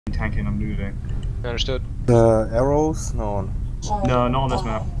tanking, I'm moving. Understood. The arrows? No. No, not on this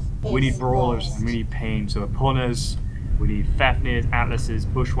map. We need brawlers and we need pain. So punners, we need Fafnirs, Atlases,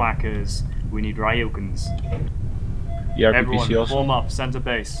 Bushwhackers, we need Ryokans. Yeah, Everyone, RPPC also. form up, center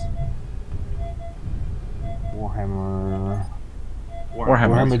base. Warhammer.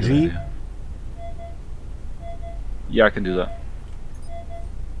 Warhammer G? idea. Yeah, I can do that.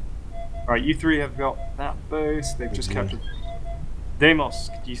 Alright, you three have got that base, they've just captured. Demos,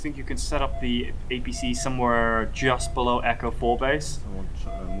 do you think you can set up the APC somewhere just below Echo 4 base? I want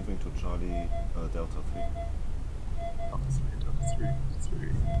moving to Charlie Delta 3. Delta 3.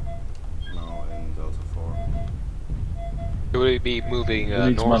 Now in Delta 4. Will we be moving Who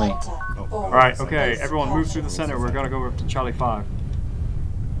needs north? money? Oh, Alright, okay, everyone move through the center, we're gonna go up to Charlie 5.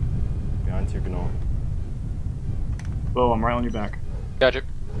 Behind you, genau. Bo, I'm right on your back. Gotcha.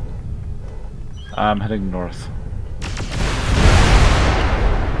 I'm heading north.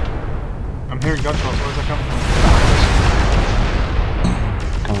 I'm hearing gunshots, where's that coming from?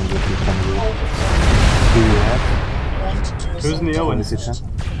 Coming with you, coming with you. Do you have? Who's in the Owens?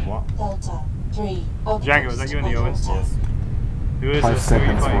 What? Delta 3. Django, is that you in the Owens? Yes. Who is 5 this? Who are you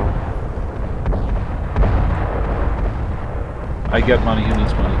seconds fighting? I get money, who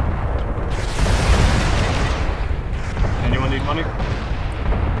needs money? Anyone need money?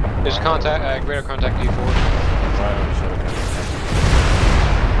 There's contact, greater contact D4. Right on the shadow cannon.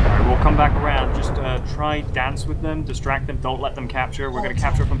 Alright, we'll come back around. Just try dance with them, distract them, don't let them capture. We're going to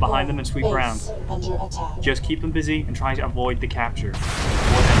capture from behind them and sweep around. Under attack. Just keep them busy and try to avoid the capture.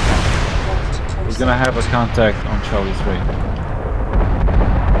 We're gonna have a contact on Charlie 3.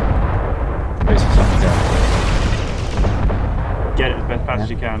 Base is on the gap. Get it as fast as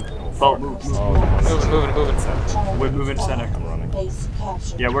you can. Bolt, move. Moving. We're moving to center. I'm running. Base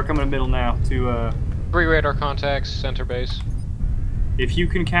captured. Yeah, we're coming to middle now to, 3 radar contacts, center base. if you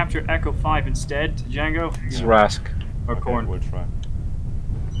can capture Echo 5 instead, Django. It's Rask. Or Okay, Korn. we'll try.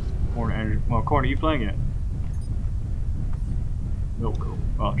 Well, Korn, are you playing it? No, cool.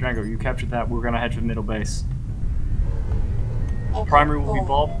 Well, Django, you captured that. We're gonna head for the middle base. Echo Primary will be 4,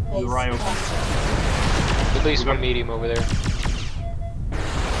 Bob, the base Ryo. captured. At least one medium over there.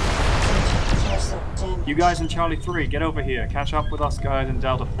 Torso damage. You guys in Charlie 3, get over here. Catch up with us guys in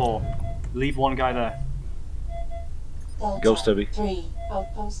Delta 4. Leave one guy there. Delta Go, Stubby. 3.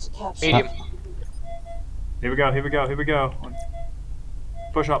 Outpost captured. Medium. Here we go.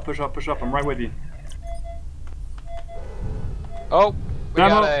 Push up. I'm right with you. Oh, we Demo.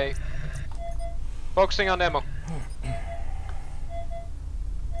 got a... Focusing on demo.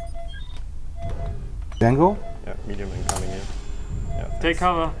 Django? Yeah, medium incoming in. Yeah, thanks. Take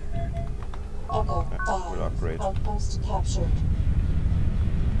cover. Echo Yeah, 5. we'll upgrade. Outpost captured.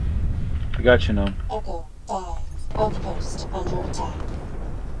 I got you now. Echo 5. Outpost under attack.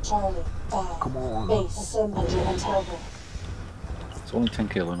 Charlie 5. Come on. Base under attack. It's only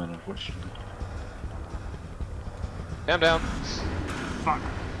 10k limit, unfortunately. Down. Fuck.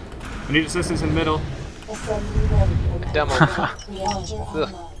 We need assistance in the middle. Assembly ready. Demo. Reactor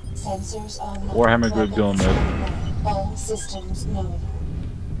online. Sensors online. Warhammer group going mid. All systems known.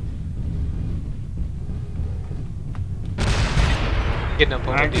 Getting up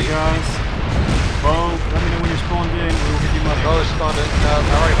on Thank the you D. guys. Well, let me know when you're spawned in. We will give you money. Oh, responded. No, I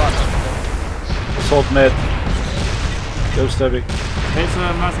already bought some. Assault mid. Go Stubby. It's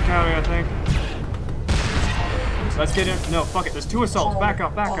a Masakari, I think. Let's get in. No, fuck it. There's 2 assaults. Back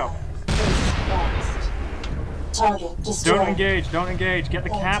up. Target destroyed. Don't engage. Get the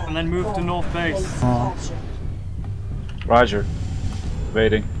cap and then move to north base. Captured. Roger.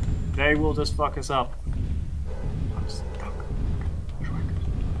 Waiting. They will just fuck us up. I'm stuck.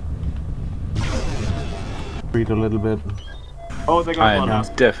 Read a little bit. Oh, they I got am blood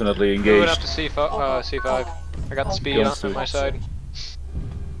out. definitely Moving up engaged. to C5. I got the speed Go on to- my side.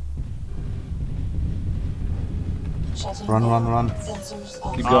 Shutting Run. Sensors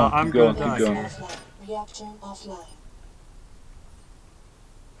Keep offline. going, I'm keep going, gonna keep die. going. Reactor offline.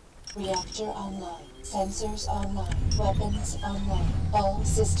 Reactor online. Sensors online. Weapons online. All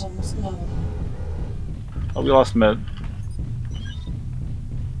systems known. Oh, we lost mid.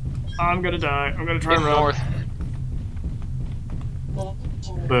 I'm gonna die. I'm gonna try and Getting run. north. Mech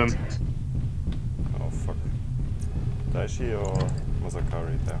turret. Boom. Oh fuck. Daishi or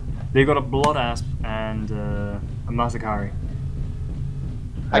Masakari there? They got a blood asp and a Masakari.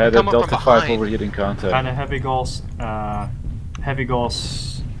 I can had a come up from Delta 5 behind. overheating contact. And a heavy Gauss. Heavy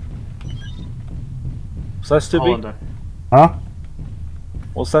Gauss. What's that, Stubby? Hollander. Huh?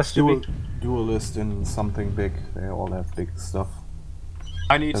 What's that, Stubby? Duelist in something big. They all have big stuff.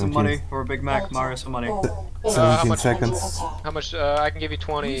 I need some 17. money for a Big Mac. Mario, some money. how 17 much- seconds. How much? I can give you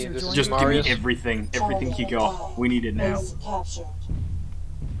 20. This is Just give Mario's. me everything. Everything you got. We need it now. Base captured.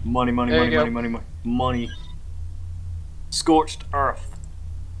 Money, money, There money, you money, go. money, money, money. Scorched earth.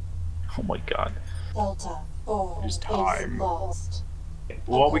 Oh my god. Delta 4 It's base time. lost.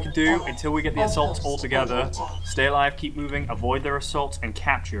 What we can do until we get the assaults all together, stay alive, keep moving, avoid their assaults, and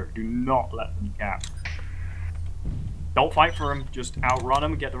capture. Do not let them cap. Don't fight for them, just outrun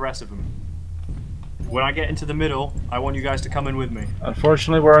them and get the rest of them. When I get into the middle, I want you guys to come in with me.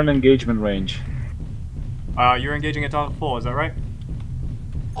 Unfortunately, we're in engagement range. You're engaging at Delta 4, is that right?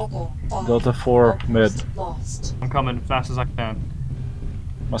 Echo 5. Delta 4 mid. Outpost lost. I'm coming fast as I can.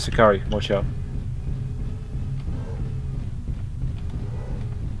 Masakari, watch out.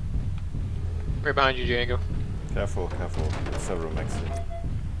 Right behind you, Django. Careful, careful. There's several mechs here.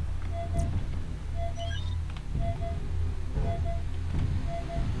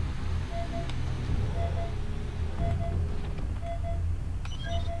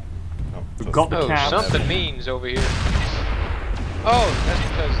 Oh, We've just- got the Oh, cap. something means over here. Oh, that's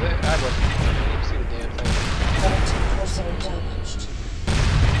because I didn't even see the damn thing. 30% damaged.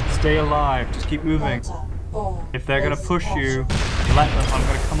 Stay alive, just keep moving. Delta 4 If they're gonna base push you, let them. I'm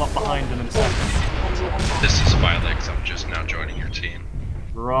gonna come up behind them in a second. under attack. This is Filex, I'm just now joining your team.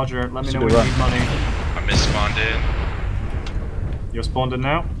 Roger, let me know Should when be you run. need money. I misspawned in. You're spawned in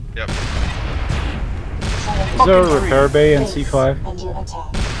now? Yep. Is there a Fucking repair bay in Base C5? under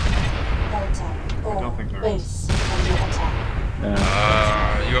attack. Delta 4 don't think there is. base under attack.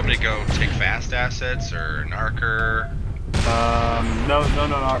 Yeah. You want me to go take fast assets or an archer? No, it's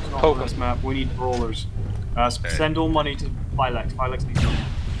not Poke on this 'em. map. We need brawlers. Send all money to Filex. Filex needs money.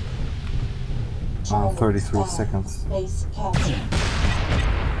 33 seconds. Base captured.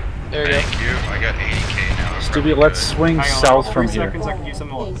 There you go. Thank you. I got 80k now. I'm Stubby, probably let's good. swing Hang on, south from 3 here. seconds, I can use some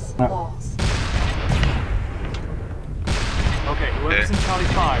more. Base No. lost. Okay, whoever's in Charlie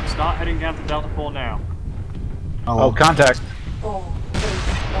 5, start heading down to Delta 4 now. Oh, contact. 4 base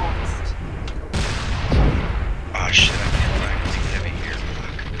lost. Oh shit, I can't find anything heavy here.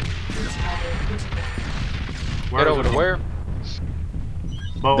 Fuck. Where Get is over to it? where?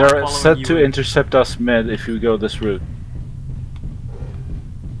 Bo, I'm They're following set you to in. intercept us mid if we go this route.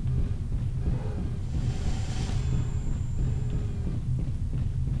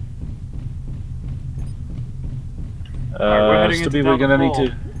 we're heading into Stubby, we're Delta gonna need 4.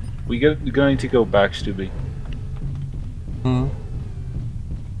 to. We're gonna need to go back, Stubby. Hmm.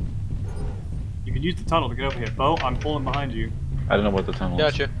 You can use the tunnel to get over here. Bo, I'm falling behind you. I don't know what the tunnel is.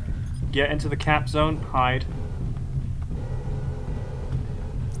 Gotcha. Get into the cap zone, hide.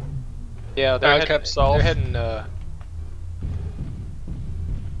 Yeah, they're heading. kept south. They're heading.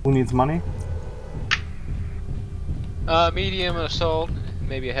 Who needs money? Medium assault,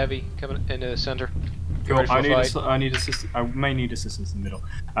 maybe a heavy coming into the center. Get Cool. ready for a fight. I need assistance. I may need assistance in the middle.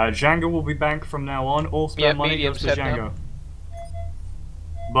 Django will be bank from now on. All spare Yeah, money medium goes to setting Django. up.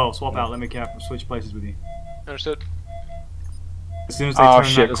 Bo, swap out. Let me switch places with you. Understood. As soon as they Oh, turn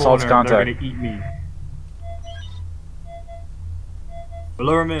shit, that assault's corner, they're contact. gonna eat me.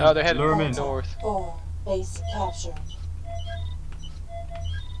 Lure him in. Oh, they're heading Lure him in. north. 4 base captured.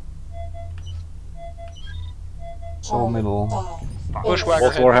 All middle. 5 Bushwhacker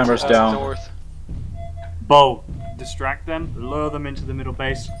Both heading Warhammers down. north. Bo, distract them, lure them into the middle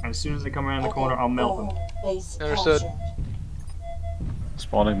base, and as soon as they come around the corner, I'll melt them. Base Understood. captured.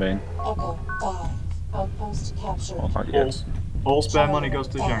 Spawning main. Echo 5 outpost captured. Well, not All, yet. all spare money goes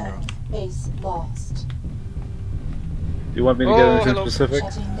to Django. Base lost. Do you want me to Oh, get anything hello. specific?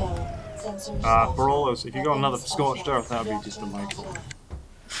 Shutting down. Sensors Brawlers, if you got another scorched earth, that would be just delightful.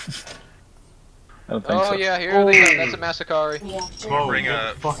 I don't think Oh so. yeah, here they are. That's a Masakari. Reactor Bo, Bring get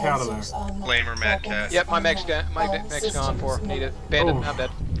a the fuck out of there. sensors online. Flamer Mad Cat. Yep, my mech's gone for. Need it. Bandit, Oh. I'm dead.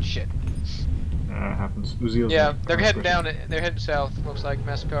 Shit. It happens. Uziel's Yeah, dead. they're That's heading quick. down. They're heading south. Looks like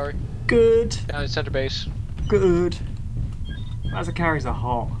Masakari Good. down at center base. Good. Mazakaris are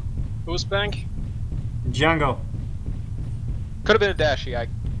hot. Who's bank? Django. Could have been a Dashi. I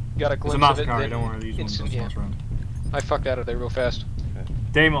got a It's a glimpse of it. Mazakari, then don't worry, these ones instant- don't yeah. bounce around. I fucked out of there real fast.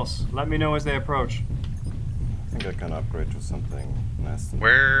 Deimos, let me know as they approach. I think I can upgrade to something nasty.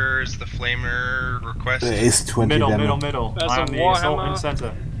 Where's the flamer request? There is 20 Middle, damage. middle. There's I a am the assault in Warhammer.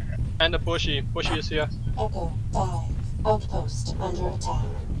 center. And a Bushy. Bushy is here. Echo 5 outpost under attack.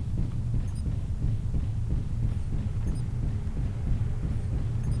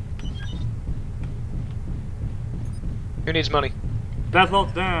 Who needs money?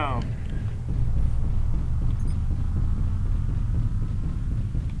 Deathlock down.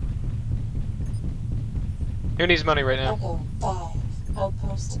 Who needs money right now? Echo 5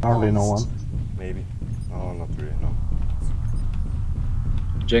 Outpost Hardly no lost. one. Maybe. Oh, not really, no.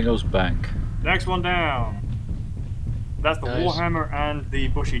 Django's bank. Next one down. That's the Nice. Warhammer and the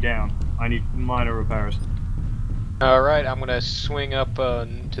Bushy down. I need minor repairs. Alright, I'm gonna swing up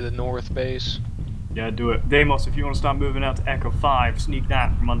to the north base. Yeah, do it. Deimos, if you want to start moving out to Echo 5, sneak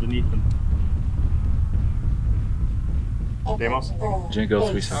that from underneath them. Echo Deimos? 4. Django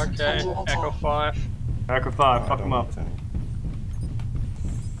Base 3 seconds. Okay, under attack. Echo 5. Echo 5, No, I fuck don't them up. need any.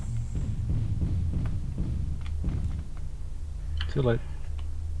 Too late.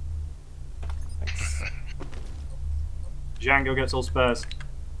 Thanks. Django gets all spares.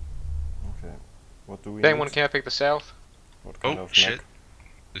 Okay. What do we If anyone need? can't pick the south, What kind Oh, of shit. mech?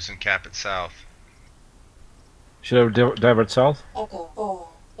 Losing cap at south. Should I divert south? Echo 4.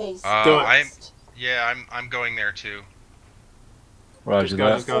 Base Do it. lost. I'm going there too. Roger Just go,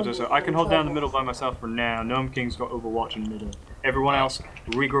 that. just go, just go. I can hold down the middle by myself for now. Gnome King's got Overwatch in the middle. Everyone else,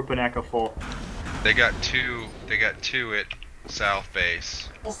 regroup in Echo 4. They got two at south base.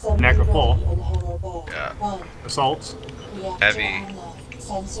 Assembly Necker ready 4. in Harrow Bay. Yeah. 1. Assaults. Reactor Heavy. online.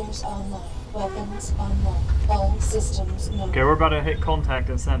 Sensors online. Weapons online. All systems known. Okay, we're about to hit contact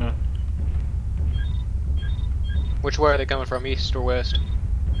in center. which way are they coming from, east or west?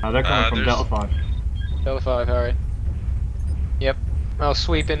 They're coming from there's- Delta 5. Delta 5, alright. Yep. I'll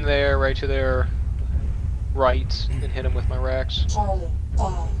sweep in there, right to their right, and hit them with my racks. Charlie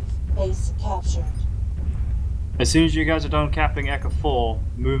 5. Base captured. As soon as you guys are done capping Echo 4,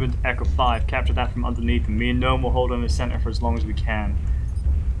 move into Echo 5, capture that from underneath, and me and Gnome will hold on the center for as long as we can.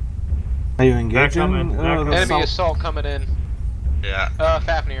 Are you engaging? coming, they're coming. the Enemy south? assault coming in. Yeah.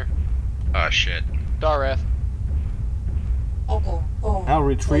 Fafnir. Oh shit. Dareth. Echo 4. I'll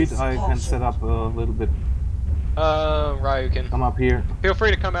retreat. Base I can captured. set up a little bit. Ryukin. Come up here. Feel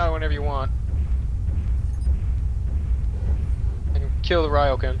free to come out whenever you want. I can kill the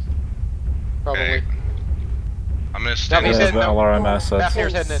Ryukin. Probably. Okay. I'm gonna stand He's Yeah, heading the out. LRM assets.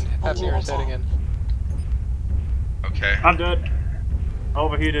 Fafnir's heading in. Fafnir's heading in. Okay. I'm dead.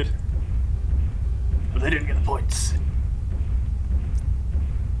 Overheated. But they didn't get the points.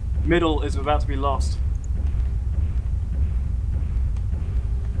 Middle is about to be lost.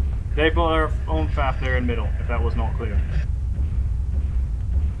 They put their own Fafnir in middle, if that was not clear.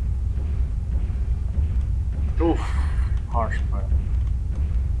 Oof. Harsh fire.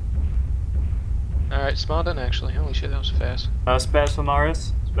 Alright, spawned in actually. Holy shit, that was fast. Spares for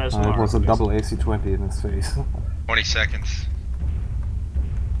Marius? Spares for It Marius. was a please. double AC-20 in his face. 20 seconds.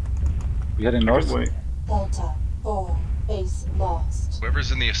 We heading I could north? wait. Delta 4. Base lost.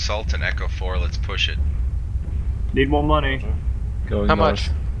 Whoever's in the assault in Echo 4, let's push it. Need more money. Going How north. much?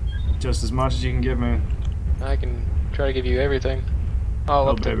 Just as much as you can give me. I can try to give you everything. All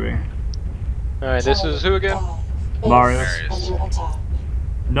Oh, up to. baby. Alright, this is who again? 5. Base Marius. under attack.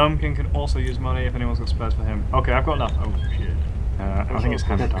 Gnome King can also use money if anyone's got spares for him. Okay, I've got enough. Oh, shit. I think it's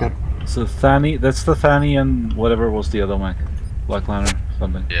hammer Cut, time. So Thani, that's the Thani and whatever was the other mech. Black Lantern,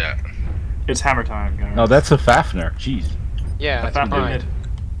 something. Yeah. It's hammer time, guys. No, that's a Fafnir. Jeez. Yeah, that's Fafnir mine. hit.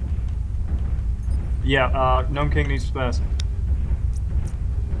 Yeah, Gnome King needs spares.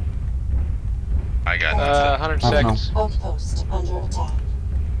 I got nothing. 100 Oh, no. seconds. Outpost under attack.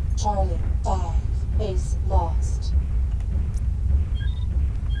 Charlie 5. Base lost.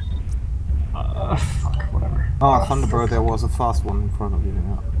 Fuck, whatever. Oh, Thunderbird, there was a fast one in front of you.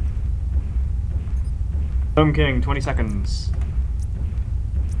 Yeah. Gnome King, 20 seconds.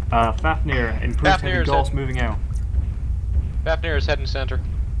 Fafnir, improved heavy Fafnir's Gauls at- moving out. Fafnir is heading center.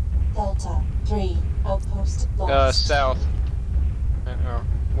 Delta 3. Outpost lost. South. Or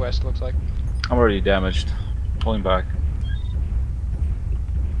west, looks like. I'm already damaged. Pulling back.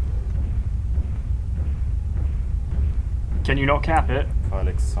 Can you not cap it?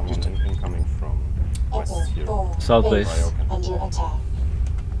 Felix, someone incoming from Echo west here. 4. South base. Ryokan. Under attack.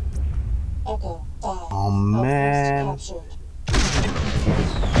 Echo 5. Oh man. Outpost captured.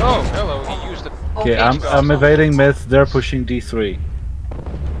 Oh, hello, he used the Okay, Outpost I'm captured. evading myth. They're pushing D3.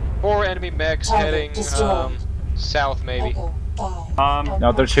 4 enemy mechs Target heading destroyed. south, maybe. Echo 5. Now they're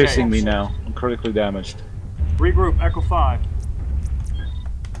Outpost chasing me captured. now. I'm critically damaged. Regroup, Echo 5.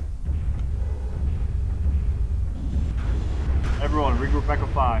 Everyone, regroup Echo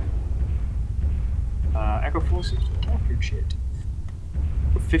 5. Echo 4 seems to have captured shit.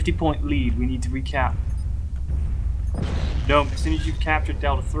 With 50-point lead, we need to recap. No, as soon as you've captured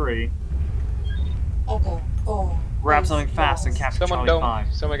Delta 3, Echo 4. grab Base something fast and lost. capture Someone Charlie don't.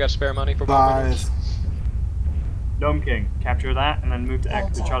 5. Someone got spare money for bomb winners. Guys. Gnome King, capture that and then move to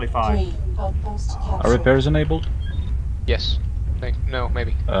Delta Charlie 5. 3. Outpost captured. Are repairs enabled? Yes. No,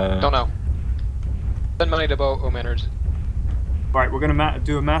 maybe. Don't know. Send money to Bo Omenards. Right, we're gonna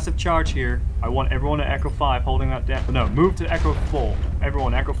do a massive charge here. I want everyone at Echo 5 holding that down. No, move to Echo 4.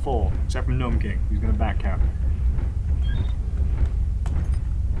 Everyone, Echo 4, except for Gnome King, who's gonna back cap.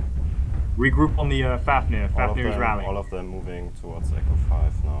 Regroup on the Fafnir. Fafnir's rally. All of them moving towards Echo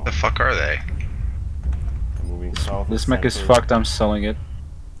 5 now. The fuck are they? They're moving south. This and mech is central. fucked, I'm selling it.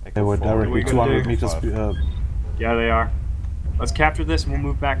 They Echo were 4, directly we gonna 200 do? meters. Yeah, they are. Let's capture this and we'll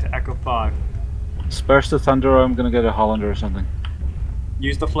move back to Echo 5. Spares the Thunder, I'm gonna get a Hollander or something.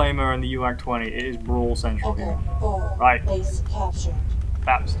 Use the Flamer and the UAC 20. It is brawl central here. Echo 4. Right. Base captured.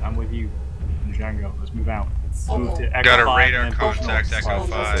 Babs, I'm with you. And Django, let's move out. Move to Echo Got a 5 radar and then push contact, north. Echo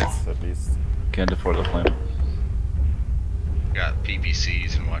 5. At least. Can't afford the flame. Got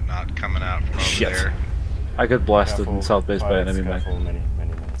PPCs and whatnot coming out from over Shit. there. I got blasted Careful, in South Base by pilots, enemy mech. careful, many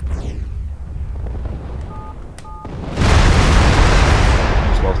minutes.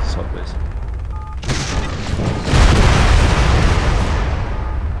 Just lost the South Base.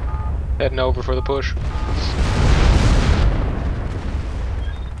 Heading over for the push.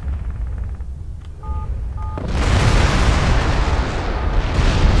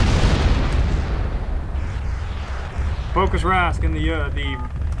 Focus Rask and the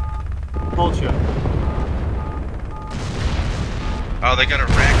Vulture. Oh, they got a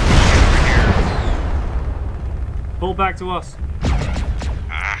rack over here. Pull back to us.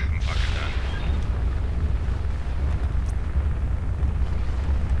 Ah, I'm fucking done.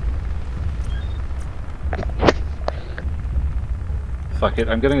 Fuck it,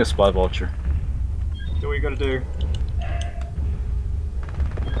 I'm getting a Spy Vulture. Do what you gotta do.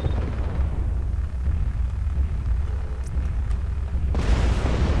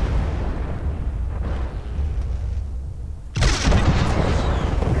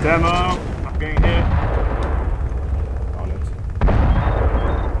 Demo, I'm getting hit. On it.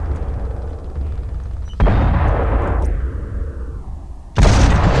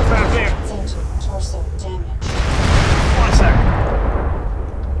 Back here. Center torso damage. 1 second.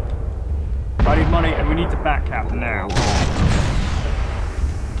 I need money and we need to back cap now.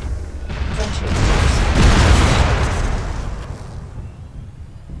 Center torso.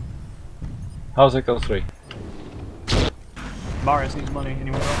 How's Echo 3? Marius needs money.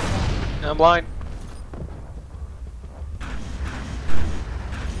 Anyone else? I'm blind.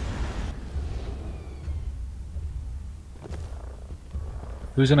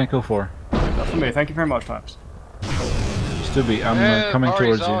 Who's in Echo 4? That's for me. Thank you very much, Flaps. Stubby, I'm coming party's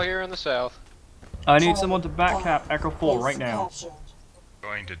towards all you. here in the south. I need someone to back cap Echo 4 right now. Captured.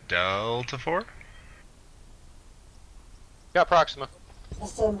 Going to Delta 4? Got Proxima.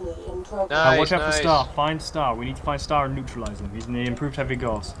 Assembly in progress. Nice, Watch out for nice. Star. Find Star. We need to find Star and neutralize him. He's in the improved heavy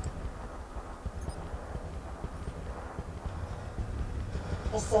gauss.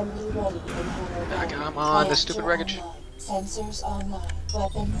 Assembly ready in order. Ah, come on, this stupid wreckage. Online. Sensors online.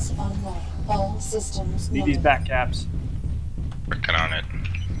 Weapons online. All systems Need these known. back caps. Working on it.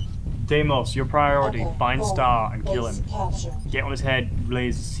 Deimos, your priority. Echo Find 4. Star and kill Base him. captured. Get on his head,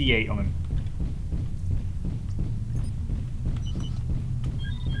 blaze C8 on him.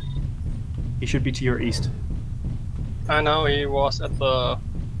 He should be to your east. I know he was at the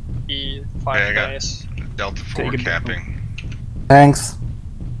E5 Okay, I got- base. Delta 4 Take it. capping. Thanks.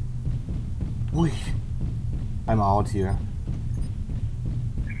 Whee. I'm out here.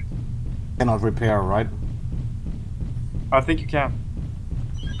 Cannot repair, right? I think you can.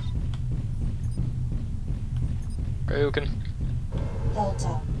 Broken.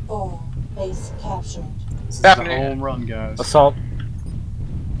 Delta 4. Base captured. This is a Happening. home run, guys. Assault.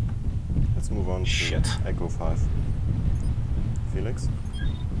 Let's move on to Shit. Echo 5. Felix?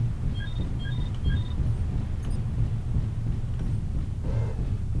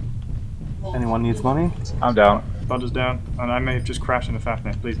 Anyone needs money? I'm down. Thunder's down, and I may have just crashed in the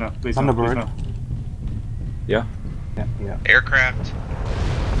Fafnir. Please no. Please no. Please Thunderbird. no. Yeah? Yeah. Aircraft.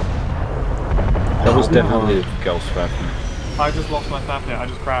 That was Oh, definitely no. a Gauss Fafnir. I just lost my Fafnir. I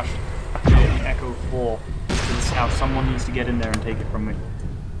just crashed. In Echo 4 to the south. Someone needs to get in there and take it from me.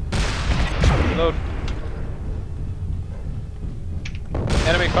 Reload.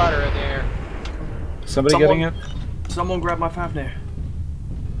 Enemy fighter in the air. Somebody Someone- getting it? Someone grab my Fafnir.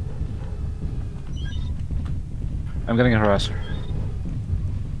 I'm getting a harasser.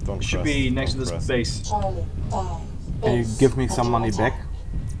 Don't It should press, be next to don't this press. base. Charlie 5. Can you Base give me some under money attack. back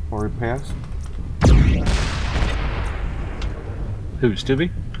for repairs? Who,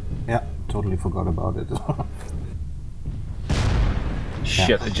 Stubby? Yeah, totally forgot about it.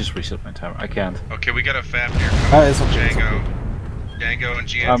 Shit, I just reset my timer. I can't. Okay, we got a Fafnir Ah, coming. it's okay, it's Django. okay. Django and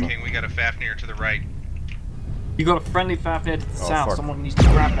GM King, we got a Fafnir to the right. You got a friendly Fafnir to the south. fuck. Someone needs to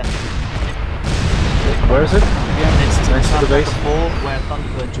grab that. Where is it? Again, It's next to the base. where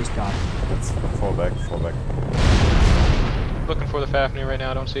Thunderbird just died. Let's fall back, fall back. Looking for the Fafnir right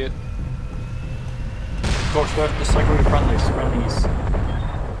now, I don't see it. Scorchsworth, just cycle your friendlies.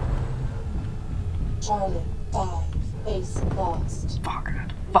 Charlie, 5, base lost.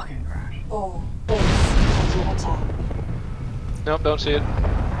 Fucking crash. 4, base under attack. Nope, don't see it.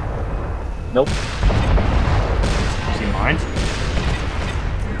 Nope. Do you mind?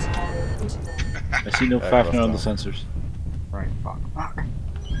 I see no Fafnir on the sensors. Right, fuck.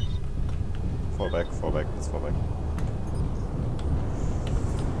 Fall back, let's fall back.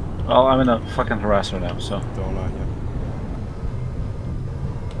 Well, I'm in a fucking harasser now, so. Donor here.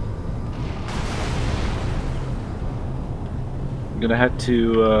 I'm gonna head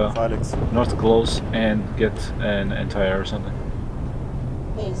to Felix. North Close and get an entire or something.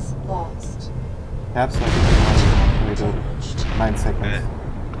 Base lost. Perhaps I can wait 9 seconds.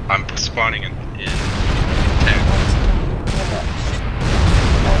 I'm spawning in 10.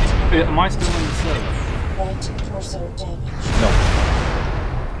 Am I still in the server? Right torso damaged. No.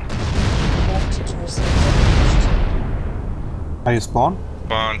 Left torso damaged. Are you spawned?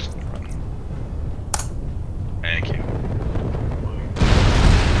 Spawned. Thank you.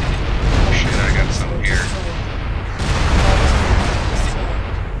 Shit, I got some here.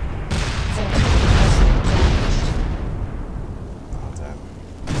 Oh, damn.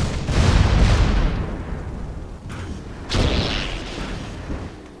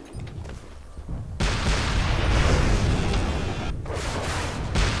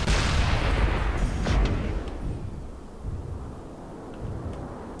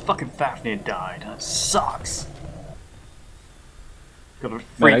 Fucking Fafnir died. That sucks. Got a Man,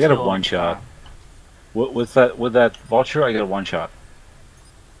 free I got a kill. one shot. With that vulture, I got a one shot.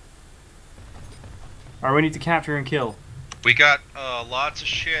 Alright, we need to capture and kill. We got lots of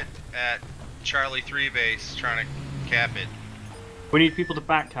shit at Charlie 3 base trying to cap it. We need people to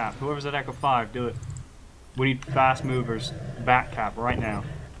back cap. Whoever's at Echo 5, do it. We need fast movers. Back cap right now.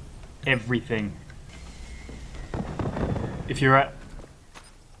 Everything. If you're at...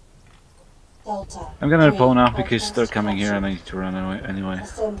 Delta. I'm gonna 3, pull now because they're outpost coming here and I captured. need to run anyway.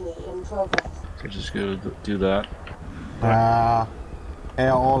 Assembly in progress. So just go do that.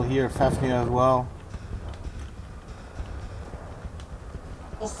 They're all here, Fafnir as well.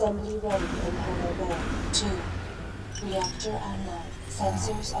 Assembly ready in order bay. 2. Reactor online.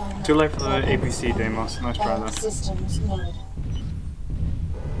 Sensors online. Too late for the Weapons APC, online. Deimos. Much All better. systems node.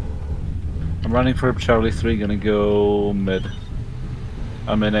 I'm running for Charlie 3, gonna go mid.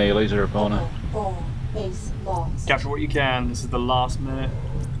 I'm in a laser opponent. 4. Base lost. Capture what you can. This is the last minute.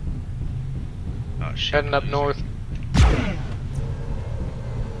 Oh shit. Heading up north.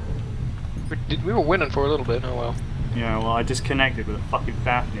 We were winning for a little bit, oh well. Yeah, well, I disconnected with a fucking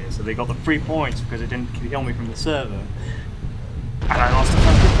Fafnir, so they got the 3 points because it didn't kill me from the server. And I lost a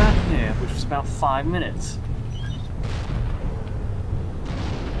fucking Fafnir, which was about 5 minutes.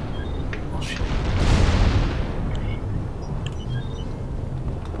 Bullshit.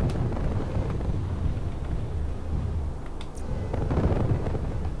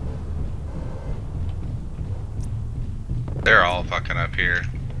 They're all fucking up here.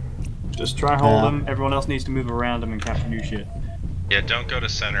 Just try hold Yeah. them. Everyone else needs to move around them and capture new shit. Yeah, don't go to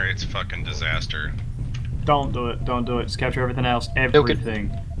center, it's a fucking disaster. Don't do it. Don't do it. Just capture everything else.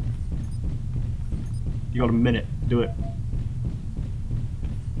 Everything. You got a minute. Do it.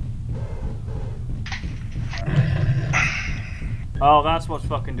 Oh, that's what's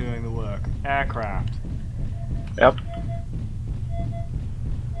fucking doing the work. Aircraft. Yep.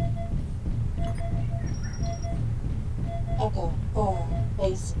 Echo 4.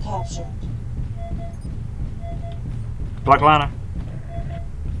 Base captured. Black Lana.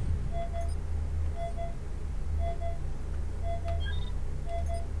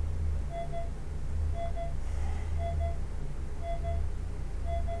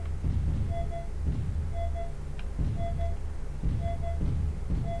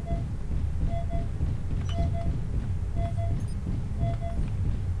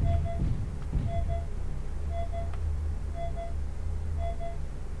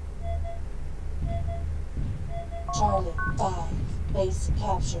 Charlie 5. Base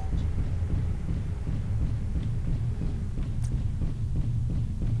captured.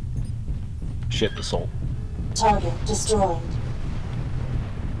 Shit, assault. Target destroyed.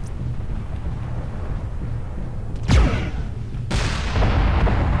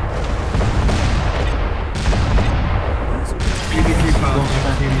 PB3 files.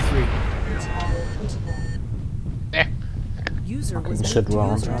 PB3. User was Fucking shit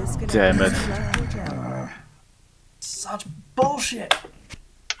wrong. Damn it. Such bullshit.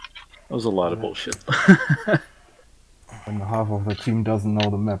 was a lot of bullshit. And half of the team doesn't know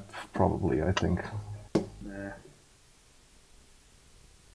the map, probably, I think.